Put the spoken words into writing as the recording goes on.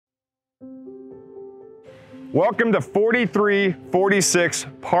Welcome to 4346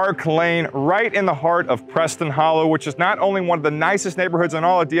 Park Lane, right in the heart of Preston Hollow, which is not only one of the nicest neighborhoods in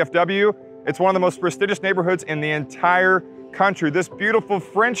all of DFW, it's one of the most prestigious neighborhoods in the entire country. This beautiful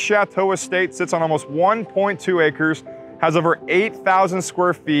French chateau estate sits on almost 1.2 acres, has over 8,000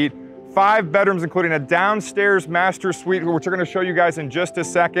 square feet, 5 bedrooms, including a downstairs master suite, which we're gonna show you guys in just a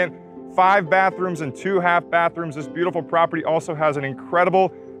second, 5 bathrooms and 2 half bathrooms. This beautiful property also has an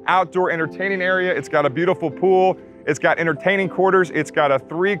incredible outdoor entertaining area. It's got a beautiful pool. It's got entertaining quarters. It's got a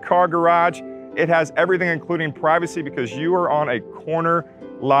 3-car garage. It has everything, including privacy, because you are on a corner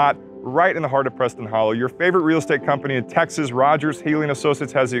lot right in the heart of Preston Hollow. Your favorite real estate company in Texas, Rogers, Healy &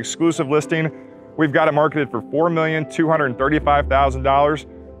 Associates, has the exclusive listing. We've got it marketed for $4,235,000.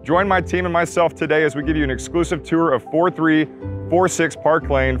 Join my team and myself today as we give you an exclusive tour of 4346 Park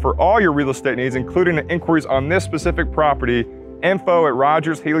Lane for all your real estate needs, including the inquiries on this specific property.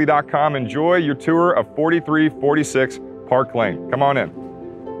 info@rogershealy.com. Enjoy your tour of 4346 Park Lane. Come on in.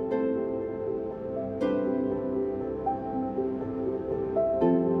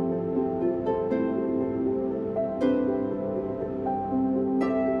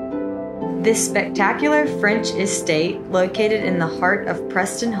 This spectacular French estate, located in the heart of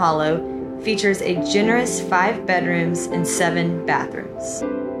Preston Hollow, features a generous 5 bedrooms and 7 bathrooms.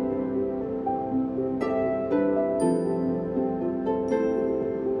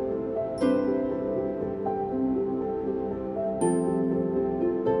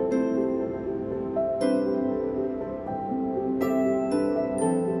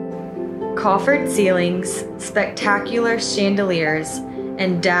 Coffered ceilings, spectacular chandeliers,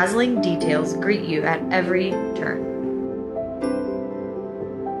 and dazzling details greet you at every turn.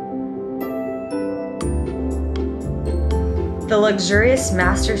 The luxurious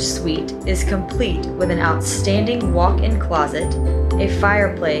master suite is complete with an outstanding walk-in closet, a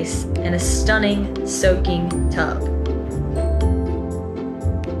fireplace, and a stunning soaking tub.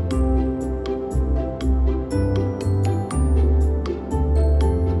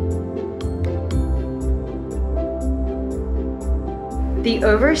 The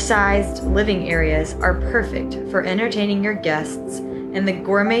oversized living areas are perfect for entertaining your guests, and the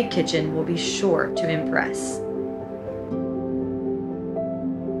gourmet kitchen will be sure to impress.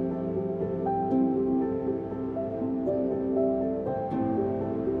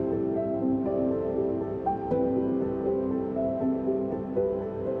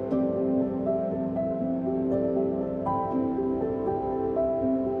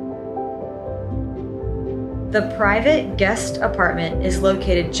 The private guest apartment is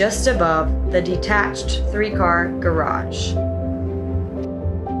located just above the detached 3-car garage.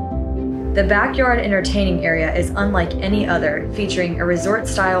 The backyard entertaining area is unlike any other, featuring a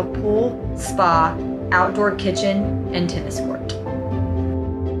resort-style pool, spa, outdoor kitchen, and tennis court.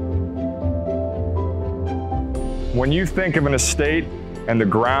 When you think of an estate and the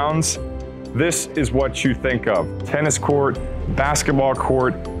grounds, this is what you think of. Tennis court, basketball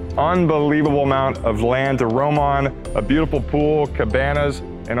court, unbelievable amount of land to roam on, a beautiful pool, cabanas,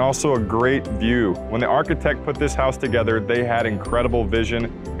 and also a great view. When the architect put this house together, they had incredible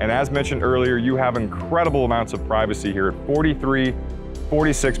vision. And as mentioned earlier, you have incredible amounts of privacy here at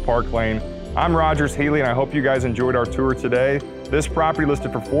 4346 Park Lane. I'm Rogers Healy, and I hope you guys enjoyed our tour today. This property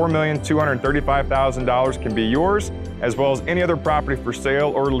listed for $4,235,000 can be yours, as well as any other property for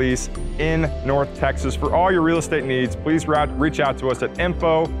sale or lease in North Texas. For all your real estate needs, please reach out to us at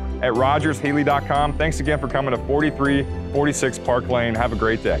info@rogershealy.com. Thanks again for coming to 4346 Park Lane. Have a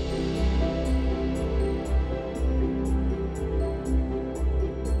great day.